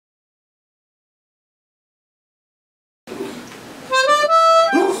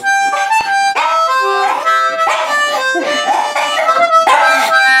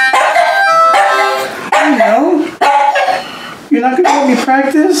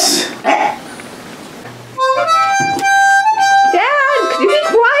practice? Dad, could you be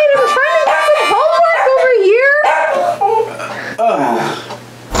quiet? I'm trying to do some homework over here.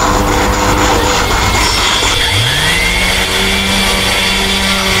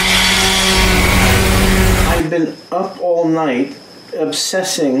 I've been up all night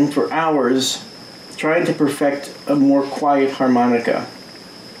obsessing for hours trying to perfect a more quiet harmonica.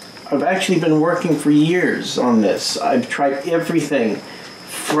 I've actually been working for years on this. I've tried everything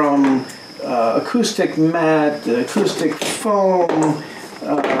from acoustic mat, acoustic foam,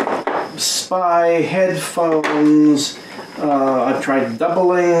 spy headphones. I've tried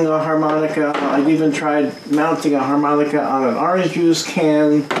doubling a harmonica. I've even tried mounting a harmonica on an orange juice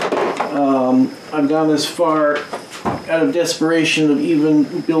can. I've gone as far out of desperation of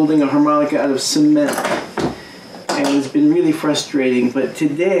even building a harmonica out of cement. And it's been really frustrating. But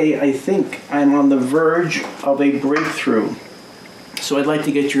today, I think I'm on the verge of a breakthrough. So I'd like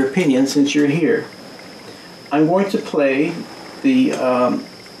to get your opinion since you're here. I'm going to play the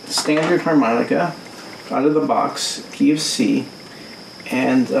standard harmonica out of the box, key of C,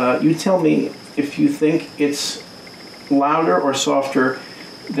 and you tell me if you think it's louder or softer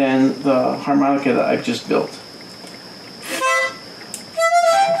than the harmonica that I've just built.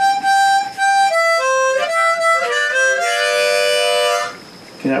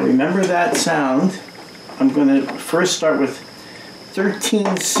 Okay, now remember that sound. I'm going to first start with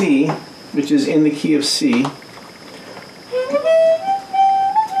 13C, which is in the key of C.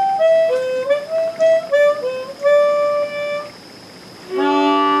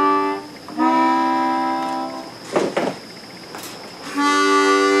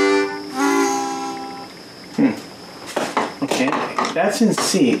 Okay, that's in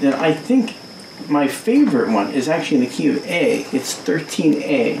C. Then I think my favorite one is actually in the key of A. It's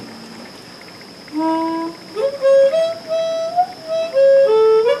 13A.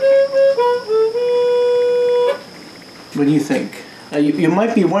 What do you think? You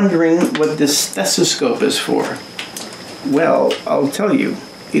might be wondering what this stethoscope is for. Well, I'll tell you.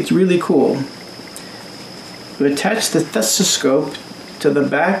 It's really cool. You attach the stethoscope to the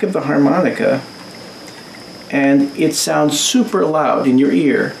back of the harmonica, and it sounds super loud in your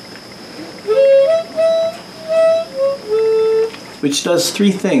ear, which does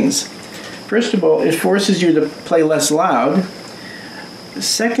three things. First of all, it forces you to play less loud.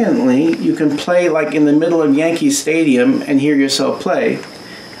 Secondly, you can play like in the middle of Yankee Stadium and hear yourself play.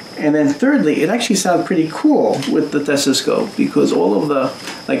 And then thirdly, it actually sounds pretty cool with the stethoscope because all of the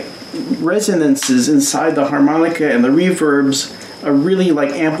like resonances inside the harmonica and the reverbs are really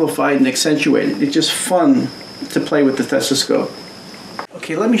like amplified and accentuated. It's just fun to play with the stethoscope.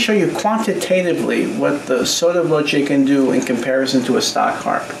 Okay, let me show you quantitatively what the Sotto Voce can do in comparison to a stock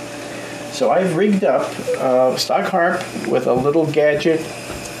harp. So I've rigged up a stock harp with a little gadget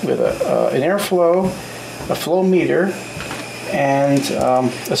with an airflow, a flow meter, and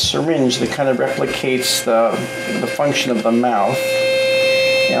a syringe that kind of replicates the function of the mouth.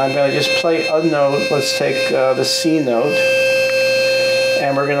 And I'm going to just play a note. Let's take the C note.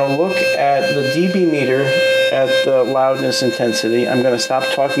 And we're going to look at the dB meter at the loudness intensity. I'm going to stop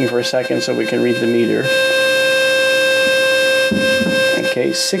talking for a second so we can read the meter.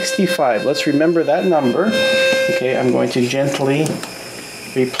 Okay, 65. Let's remember that number. Okay, I'm going to gently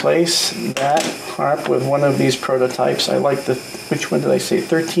replace that harp with one of these prototypes. I like the, which one did I say?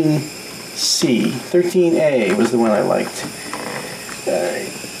 13C. 13A was the one I liked.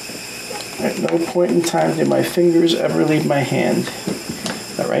 At no point in time did my fingers ever leave my hand.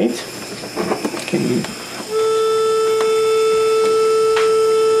 All right? Can you...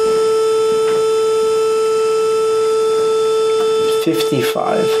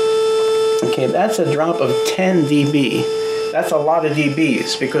 $55. Okay, that's a drop of 10 dB. That's a lot of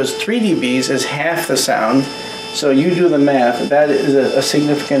dBs because 3 dBs is half the sound. So you do the math. That is a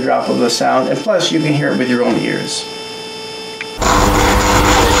significant drop of the sound. And plus, you can hear it with your own ears.